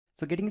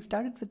So getting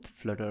started with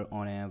Flutter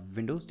on a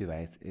Windows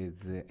device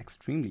is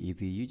extremely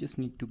easy. You just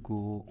need to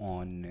go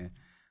on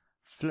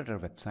Flutter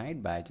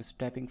website. By just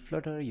typing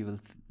Flutter, you will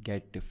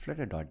get the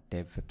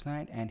flutter.dev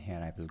website, and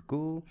here I will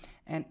go,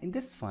 and in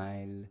this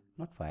in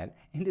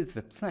this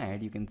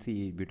website you can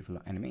see beautiful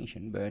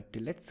animation, but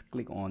let's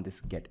click on this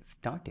get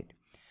started.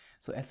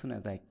 So as soon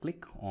as I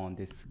click on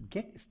this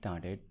get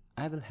started,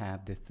 I will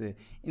have this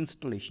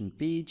installation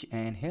page,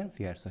 and here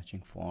we are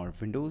searching for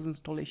Windows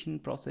installation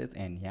process,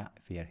 and yeah,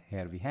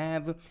 here we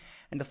have.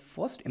 And the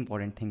first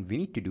important thing we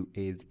need to do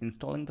is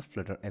installing the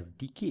Flutter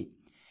SDK.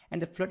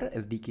 And the Flutter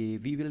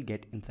SDK we will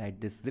get inside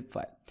this zip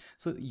file.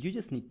 So you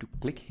just need to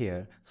click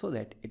here so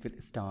that it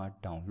will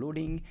start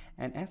downloading,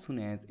 and as soon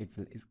as it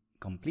will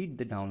complete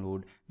the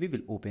download, we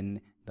will open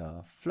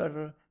the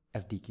Flutter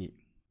SDK.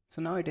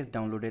 So now it is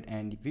downloaded,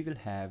 and we will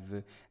have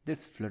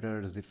this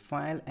Flutter zip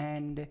file.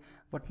 And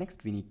what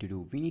next we need to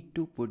do? We need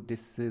to put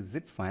this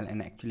zip file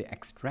and actually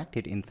extract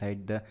it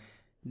inside the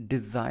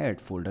desired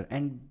folder.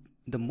 And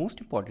the most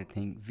important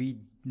thing,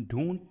 we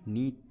don't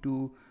need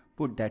to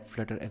put that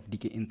Flutter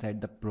SDK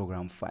inside the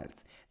program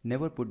files.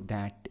 Never put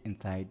that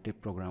inside the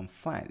program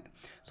file.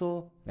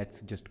 So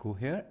let's just go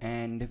here,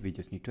 and we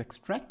just need to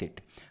extract it.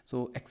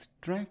 So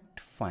extract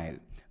file,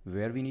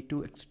 where we need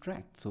to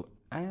extract. So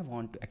I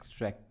want to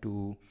extract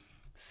to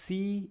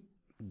C,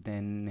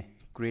 then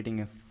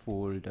creating a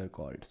folder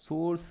called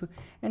source,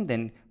 and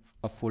then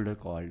a folder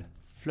called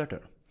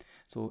Flutter.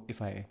 So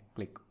if I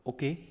click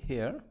OK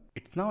here,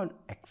 it's now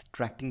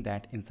extracting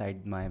that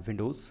inside my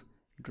Windows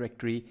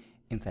directory,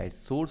 inside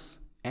source,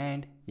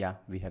 and yeah,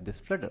 we have this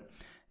Flutter,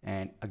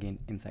 and again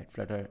inside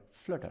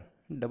Flutter,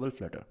 double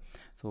Flutter.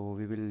 So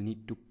we will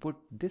need to put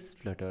this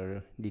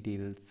Flutter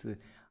details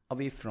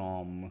away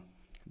from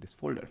this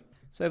folder.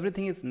 So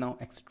everything is now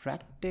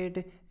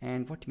extracted,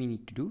 and what we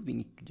need to do, we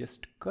need to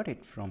just cut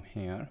it from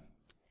here,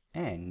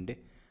 and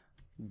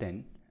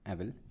then I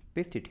will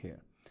paste it here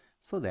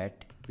so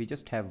that we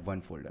just have one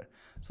folder.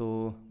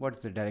 So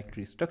what's the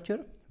directory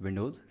structure?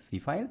 Windows C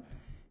file,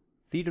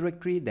 C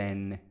directory,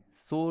 then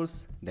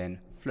source, then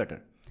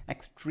Flutter.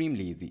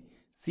 Extremely easy.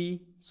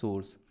 C,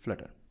 source,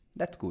 Flutter.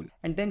 That's cool.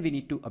 And then we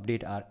need to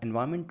update our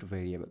environment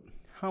variable.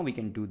 How we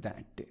can do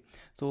that?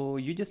 So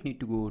you just need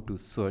to go to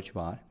search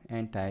bar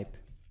and type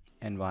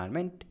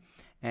environment,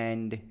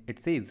 and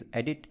it says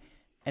edit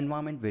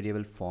environment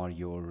variable for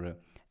your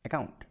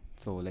account.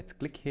 So let's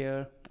click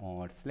here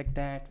or select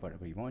that,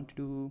 whatever you want to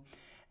do.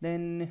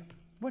 Then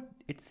what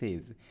it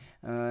says,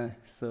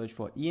 search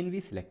for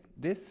env, select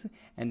this,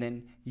 and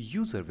then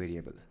user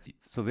variable.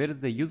 So where is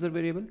the user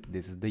variable?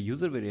 This is the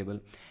user variable,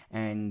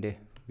 and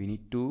we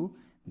need to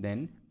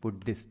then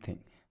put this thing,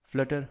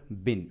 Flutter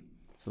bin.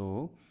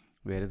 So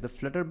where is the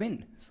Flutter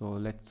bin? So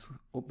let's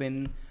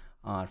open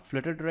our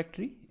Flutter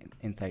directory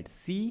inside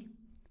C,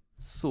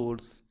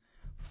 source,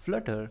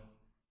 Flutter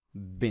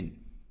bin.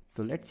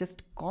 So let's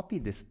just copy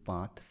this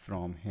path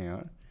from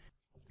here.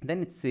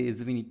 Then it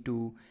says we need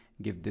to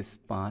give this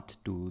path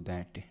to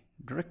that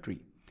directory,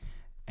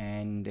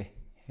 and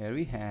here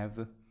we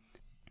have.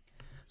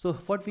 So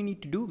what we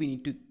need to do, we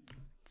need to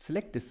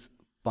select this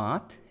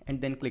path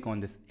and then click on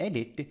this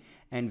edit,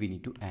 and we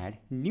need to add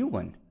new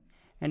one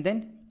and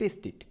then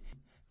paste it,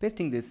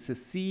 pasting this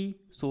C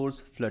source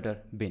Flutter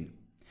bin.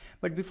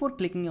 But before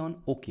clicking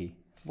on OK,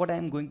 what I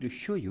am going to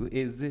show you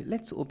is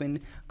let's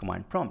open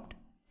command prompt,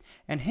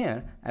 and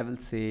here I will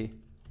say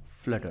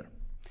Flutter,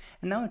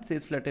 and now it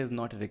says Flutter is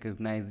not a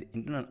recognized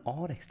internal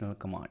or external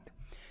command.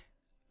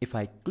 If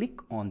I click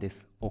on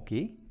this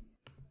OK,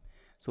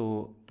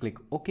 so click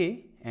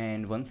OK,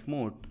 and once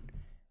more,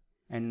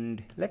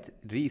 and let's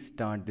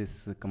restart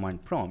this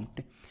command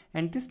prompt,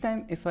 and this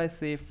time if I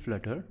say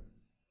Flutter,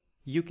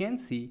 you can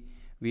see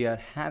we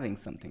are having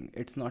something.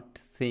 It's not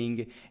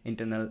saying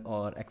internal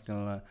or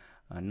external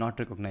not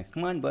recognized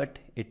command, but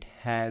it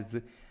has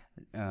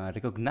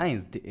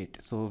recognized it.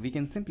 So we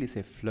can simply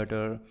say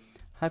Flutter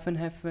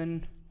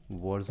 --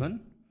 version,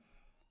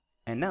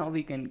 and now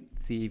we can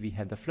see we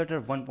have the Flutter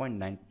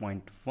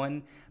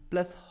 1.9.1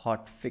 plus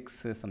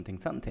hotfix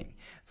something.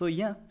 So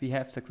yeah, we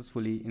have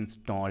successfully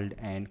installed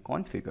and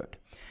configured.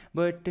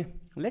 But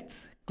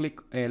let's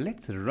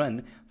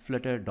run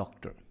Flutter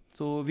Doctor.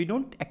 So we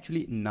don't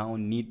actually now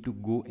need to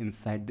go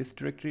inside this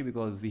directory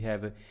because we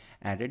have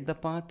added the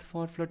path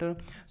for Flutter.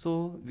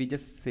 So we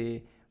just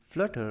say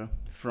Flutter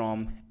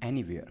from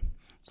anywhere.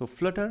 So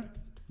Flutter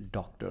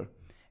Doctor,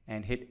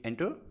 and hit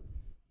enter.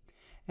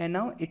 And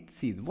now it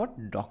sees what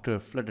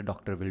Flutter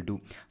Doctor will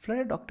do.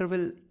 Flutter Doctor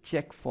will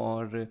check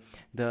for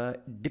the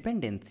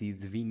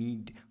dependencies we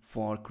need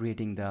for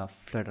creating the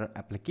Flutter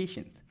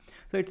applications.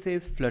 So it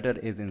says Flutter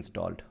is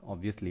installed.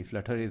 Obviously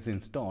Flutter is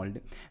installed.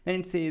 Then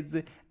it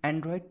says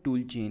Android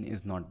toolchain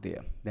is not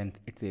there. Then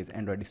it says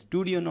Android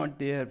Studio not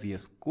there,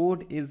 VS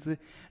Code is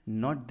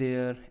not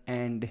there,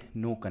 and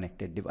no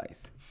connected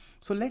device.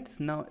 So let's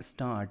now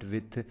start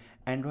with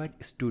Android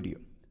Studio.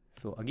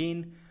 So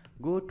again,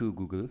 go to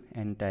Google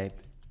and type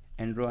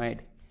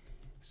Android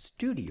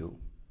Studio,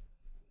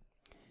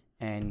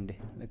 and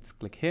let's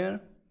click here,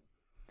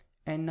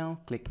 and now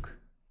click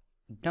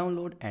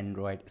download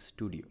Android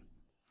Studio,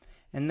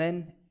 and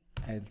then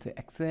I'll say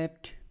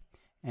accept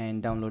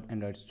and download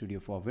Android Studio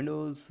for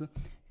Windows,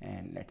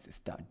 and let's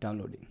start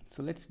downloading.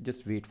 So let's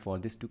just wait for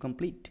this to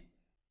complete.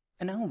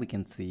 And now we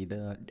can see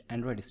the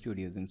Android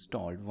Studio is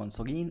installed. Once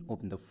again,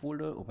 open the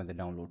folder, open the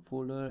download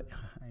folder,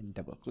 and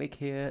double click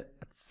here.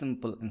 A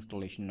simple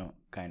installation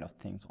kind of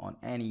things on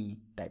any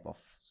type of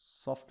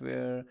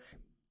software.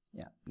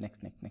 Yeah,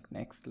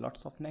 next,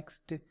 lots of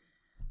next.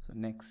 So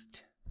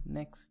next.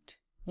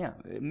 Yeah,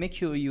 make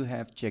sure you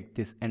have checked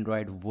this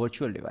Android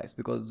virtual device,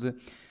 because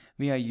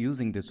we are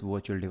using this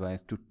virtual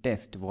device to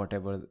test what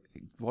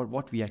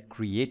we are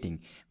creating.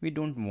 We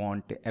don't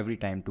want every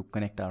time to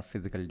connect our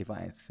physical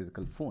device,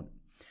 physical phone.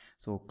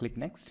 So click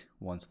next,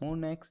 once more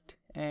next,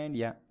 and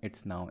yeah,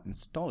 it's now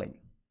installing.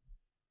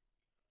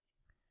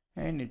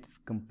 And it's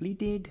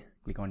completed.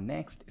 Click on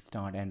next,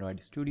 start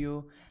Android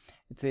Studio.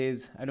 It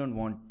says I don't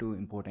want to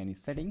import any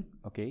setting.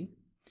 Okay,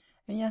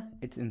 and yeah,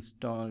 it's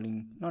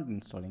starting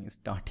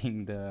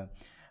the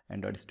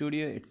Android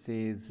Studio. It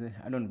says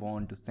I don't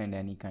want to send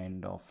any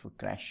kind of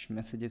crash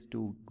messages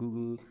to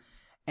Google.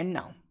 And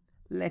now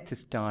let's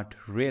start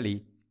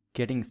really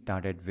getting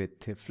started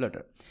with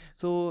Flutter.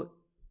 So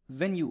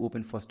when you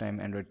open first time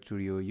Android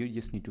Studio, you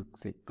just need to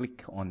say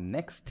click on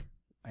next,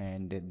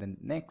 and then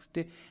next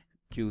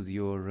choose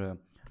your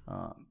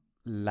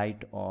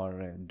light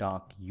or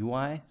dark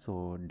UI.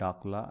 So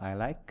dark I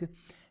like,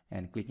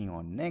 and clicking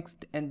on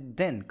next, and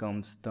then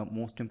comes the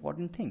most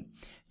important thing.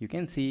 You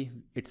can see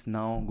it's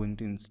now going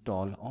to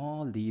install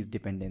all these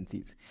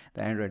dependencies: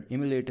 the Android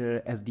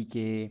Emulator,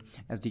 SDK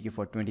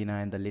for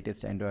 29, the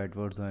latest Android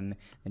version,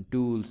 and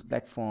tools,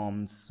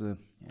 platforms,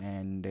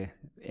 and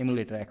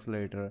emulator,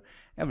 accelerator,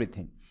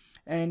 everything.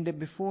 And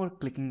before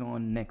clicking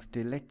on next,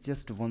 let's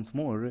just once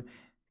more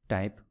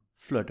type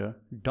Flutter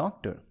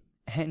Doctor,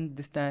 and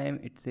this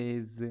time it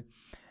says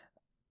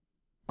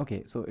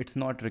okay, so it's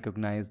not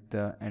recognized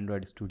the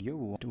Android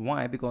Studio.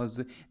 Why? Because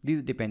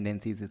these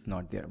dependencies is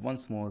not there.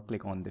 Once more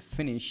click on the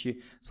finish,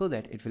 so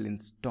that it will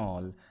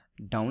install,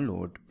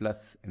 download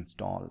plus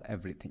install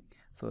everything.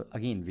 So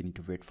again, we need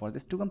to wait for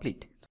this to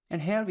complete.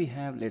 And here we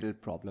have little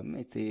problem.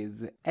 It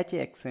says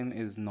HAXM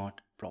is not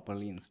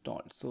properly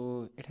installed.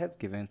 So it has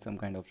given some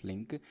kind of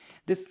link.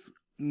 This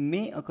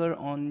may occur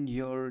on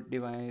your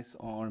device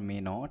or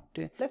may not.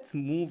 Let's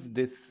move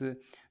this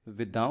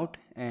without,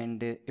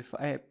 and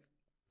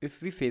if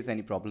we face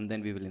any problem,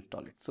 then we will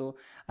install it. So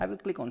I will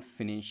click on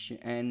finish,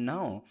 and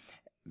now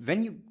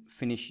when you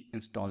finish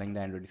installing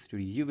the Android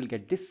Studio, you will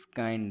get this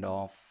kind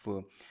of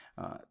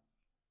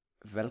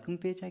welcome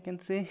page, I can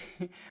say.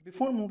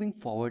 Before moving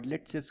forward,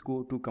 let's just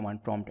go to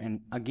command prompt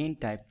and again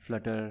type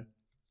Flutter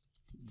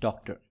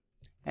Doctor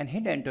and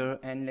hit enter,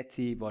 and let's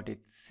see what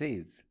it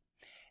says.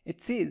 It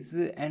says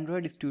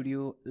Android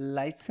Studio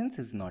license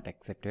is not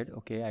accepted.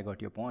 Okay, I got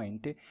your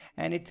point.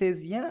 And it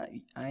says, yeah,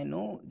 I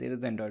know there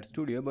is Android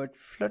Studio, but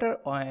Flutter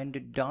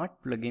and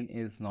Dart plugin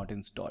is not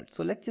installed.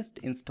 So let's just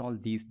install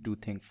these two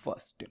things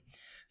first.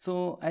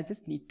 So I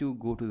just need to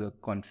go to the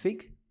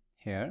config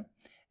here,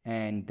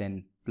 and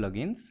then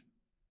plugins,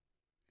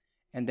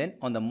 and then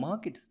on the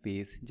market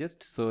space,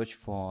 just search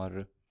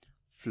for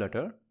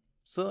Flutter,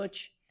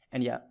 search,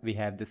 and yeah, we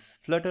have this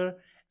Flutter.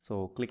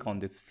 So click on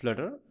this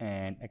Flutter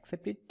and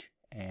accept it,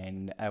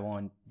 and I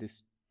want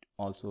this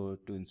also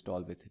to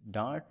install with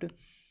Dart.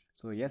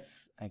 So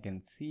yes, I can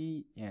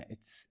see, yeah,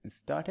 it's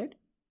started.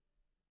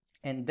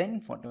 And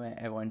then what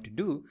I want to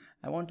do,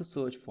 I want to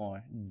search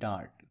for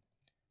Dart.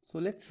 So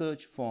let's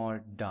search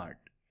for Dart,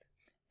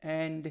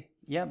 and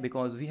yeah,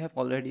 because we have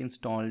already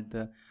installed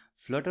the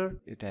Flutter,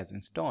 it has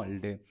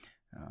installed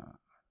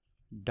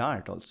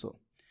Dart also.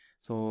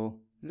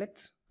 So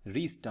let's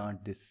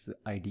restart this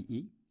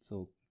IDE.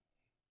 So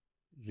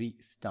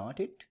restart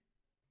it,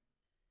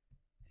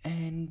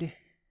 and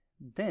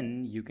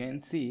then you can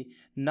see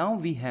now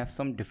we have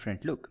some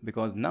different look,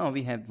 because now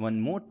we have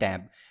one more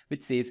tab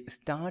which says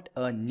start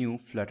a new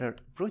Flutter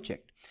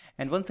project.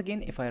 And once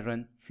again, if I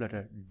run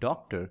Flutter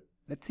Doctor,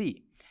 let's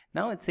see,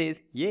 now it says,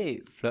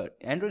 yay,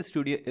 Android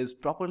Studio is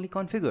properly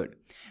configured.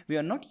 We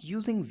are not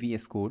using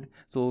VS Code,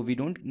 so we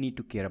don't need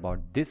to care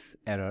about this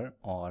error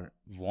or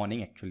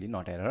warning, actually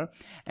not error.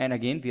 And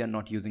again, we are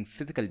not using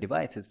physical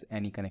devices,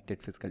 any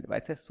connected physical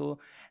devices. So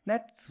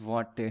that's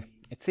what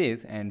it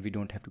says, and we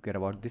don't have to care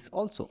about this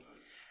also.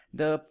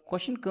 The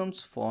question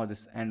comes for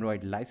this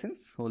Android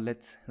license. So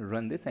let's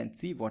run this and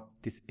see what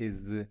this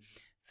is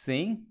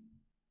saying.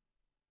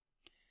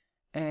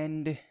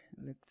 And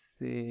let's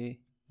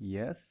say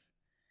yes.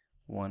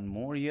 One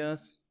more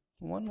yes,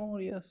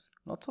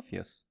 lots of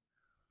yes.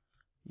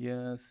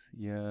 Yes.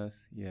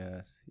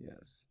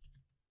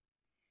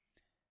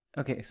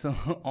 Okay, so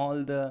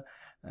all the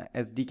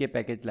SDK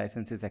package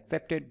license is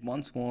accepted.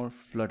 Once more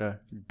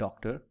Flutter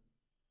Doctor,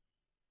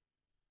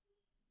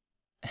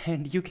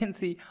 and you can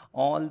see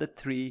all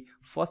the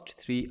first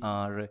three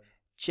are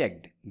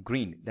checked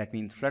green. That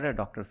means Flutter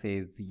Doctor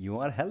says you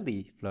are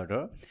healthy,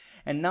 Flutter.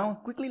 And now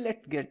quickly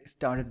let's get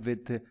started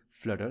with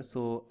Flutter.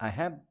 So I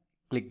have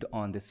clicked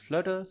on this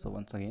Flutter. So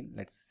once again,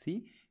 let's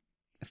see,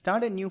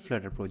 start a new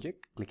Flutter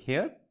project. Click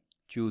here,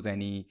 choose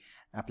any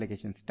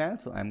application style.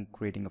 So I'm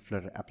creating a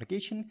Flutter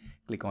application.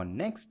 Click on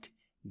next,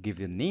 give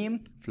the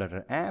name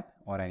Flutter app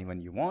or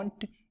anyone you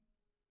want.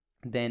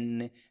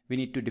 Then we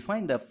need to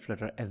define the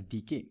Flutter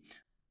SDK.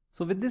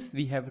 So with this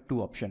we have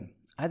two options.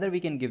 Either we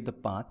can give the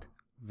path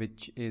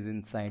which is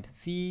inside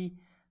C,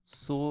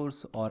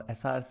 source or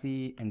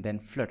src and then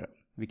Flutter.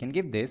 We can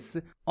give this,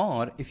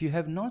 or if you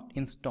have not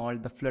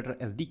installed the Flutter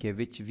SDK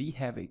which we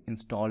have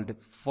installed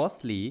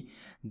firstly,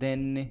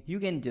 then you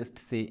can just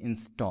say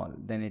install,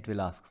 then it will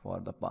ask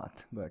for the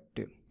path, but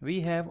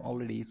we have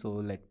already, so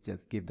let's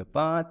just give the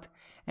path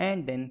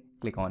and then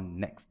click on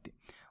next.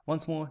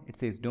 Once more, it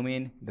says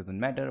domain, doesn't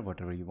matter,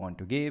 whatever you want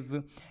to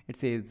give. It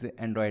says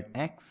Android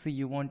X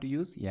you want to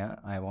use. Yeah,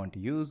 I want to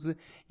use.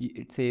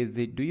 It says,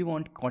 do you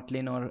want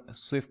Kotlin or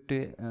Swift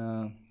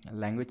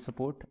language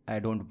support? I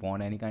don't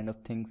want any kind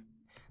of things.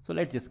 So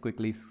let's just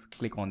quickly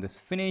click on this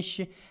finish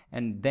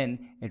and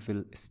then it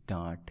will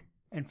start.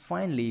 And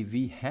finally,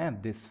 we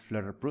have this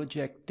Flutter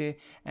project,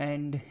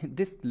 and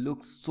this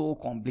looks so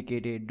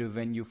complicated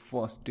when you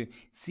first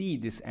see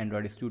this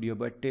Android Studio,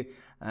 but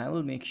I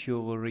will make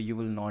sure you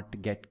will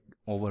not get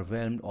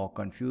overwhelmed or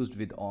confused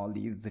with all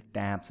these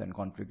tabs and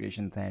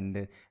configurations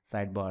and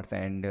sidebars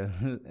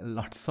and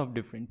lots of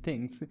different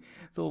things.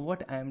 So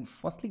what I'm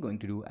firstly going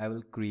to do, I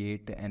will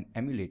create an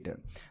emulator.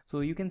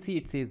 So you can see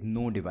it says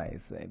no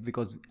device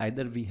because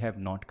either we have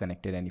not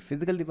connected any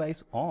physical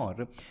device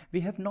or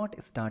we have not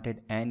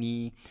started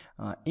any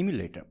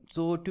emulator.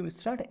 So to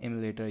start an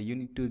emulator, you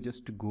need to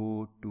just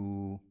go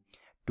to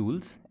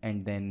tools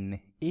and then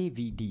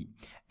AVD,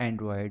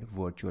 Android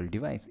virtual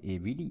device,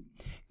 AVD,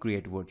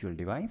 create virtual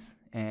device,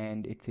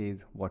 and it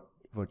says what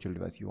virtual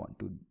device you want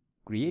to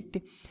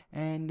create,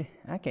 and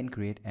I can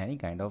create any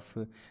kind of,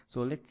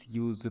 so let's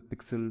use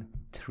Pixel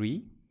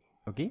 3,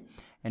 okay,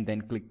 and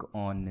then click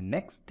on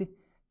next,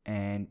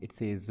 and it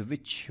says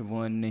which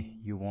one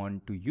you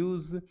want to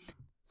use.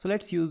 So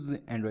let's use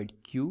Android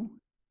Q.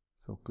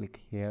 So click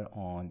here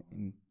on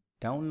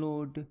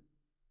download,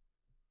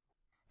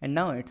 and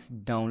now it's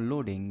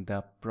downloading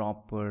the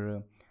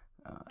proper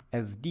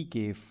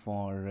SDK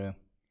for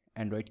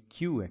Android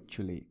Q,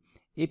 actually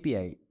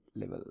API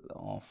level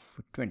of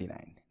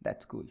 29.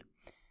 That's cool.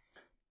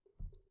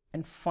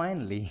 And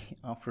finally,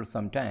 after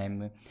some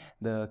time,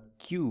 the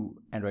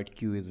Android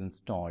Q is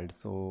installed.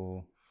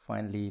 So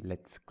finally,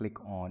 let's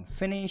click on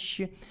finish,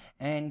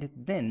 and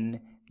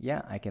then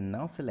yeah, I can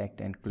now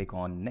select and click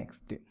on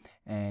next,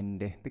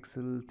 and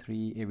Pixel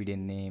 3 everyday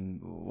name,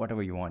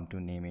 whatever you want to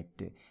name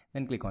it,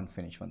 then click on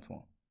finish once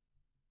more,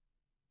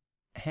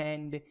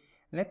 and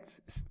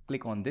let's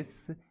click on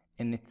this,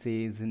 and it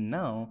says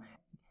now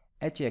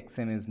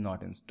HXM is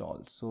not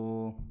installed.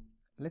 So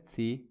let's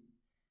see,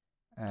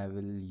 I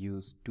will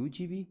use 2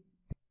 GB,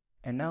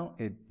 and now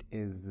it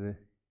is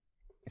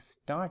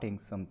starting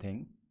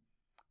something.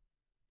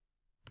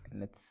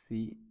 Let's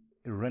see,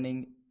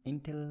 running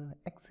Intel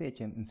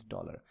XHM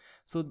installer.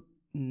 So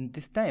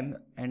this time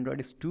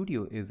Android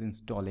Studio is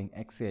installing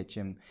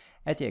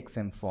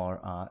HXM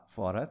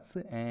for us,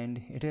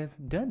 and it has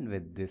done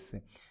with this.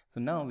 So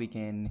now we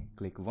can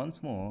click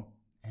once more,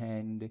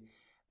 and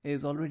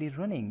is already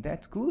running.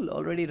 That's cool,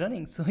 already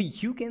running. So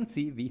you can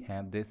see we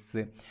have this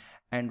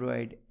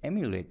Android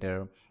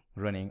emulator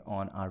running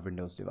on our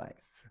Windows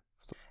device.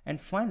 And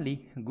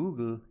finally,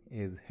 Google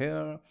is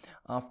here.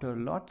 After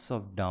lots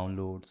of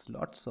downloads,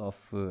 lots of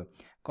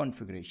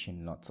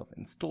configuration, lots of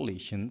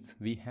installations,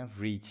 we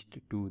have reached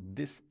to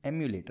this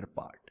emulator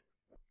part.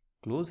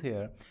 Close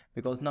here,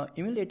 because now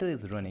emulator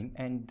is running,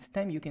 and this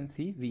time you can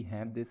see we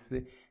have this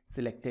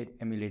selected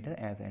emulator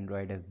as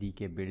Android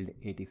SDK build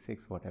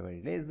 86, whatever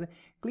it is.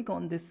 Click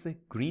on this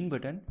green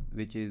button,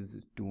 which is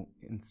to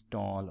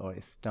install or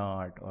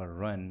start or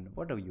run,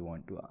 whatever you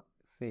want to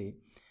say.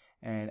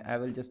 And I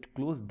will just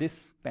close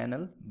this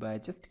panel by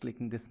just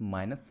clicking this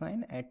minus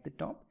sign at the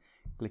top.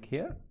 Click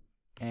here,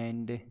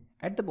 and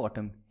at the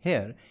bottom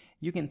here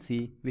you can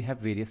see we have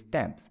various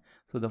tabs.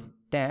 So the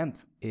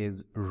tabs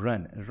is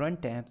run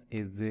tabs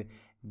is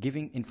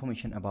giving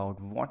information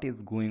about what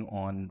is going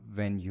on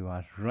when you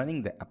are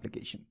running the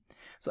application.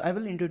 So I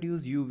will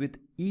introduce you with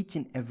each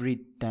and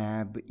every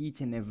tab,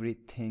 each and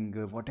everything,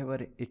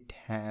 whatever it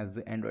has,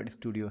 Android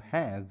Studio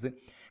has.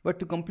 But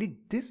to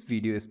complete this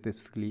video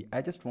specifically,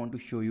 I just want to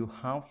show you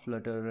how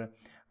Flutter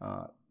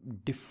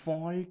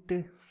default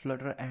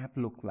Flutter app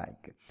look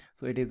like.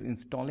 So it is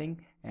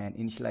installing and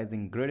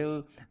initializing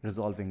Gradle,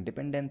 resolving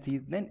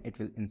dependencies, then it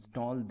will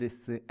install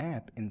this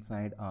app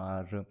inside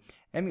our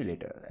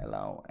emulator,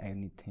 allow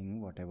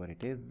anything, whatever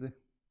it is.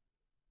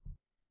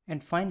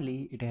 And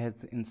finally, it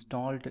has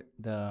installed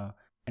the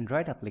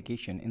Android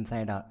application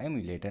inside our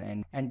emulator,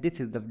 and this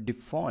is the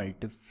default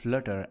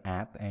Flutter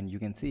app, and you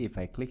can see if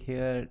I click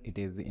here, it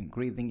is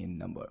increasing in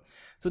number.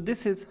 So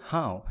this is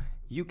how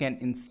you can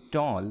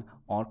install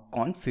or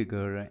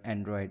configure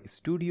Android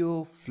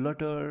Studio,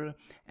 Flutter,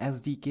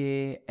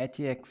 SDK,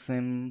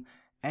 HXM,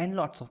 and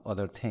lots of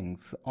other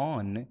things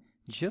on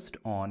just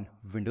on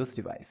Windows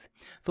device.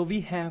 So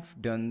we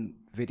have done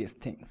various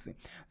things.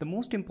 The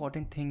most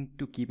important thing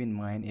to keep in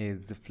mind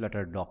is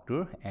Flutter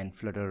Doctor and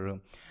Flutter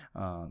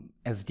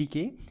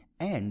SDK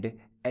and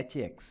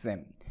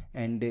HAXM.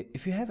 And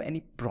if you have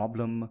any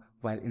problem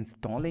while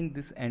installing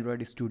this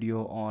Android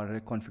Studio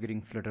or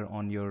configuring Flutter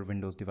on your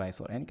Windows device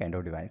or any kind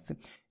of device,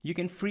 you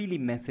can freely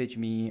message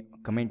me,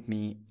 comment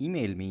me,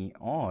 email me,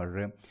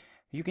 or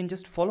you can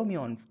just follow me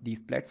on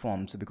these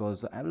platforms,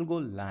 because I will go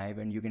live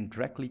and you can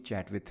directly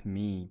chat with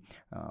me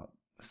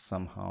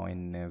somehow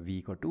in a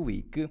week or 2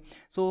 weeks.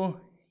 So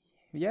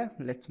yeah,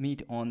 let's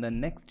meet on the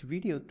next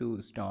video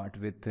to start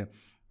with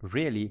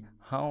really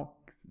how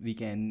we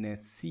can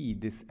see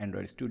this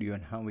Android Studio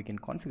and how we can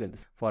configure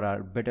this for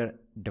our better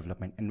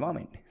development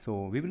environment.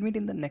 So we will meet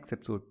in the next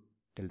episode.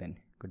 Till then,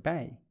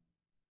 goodbye.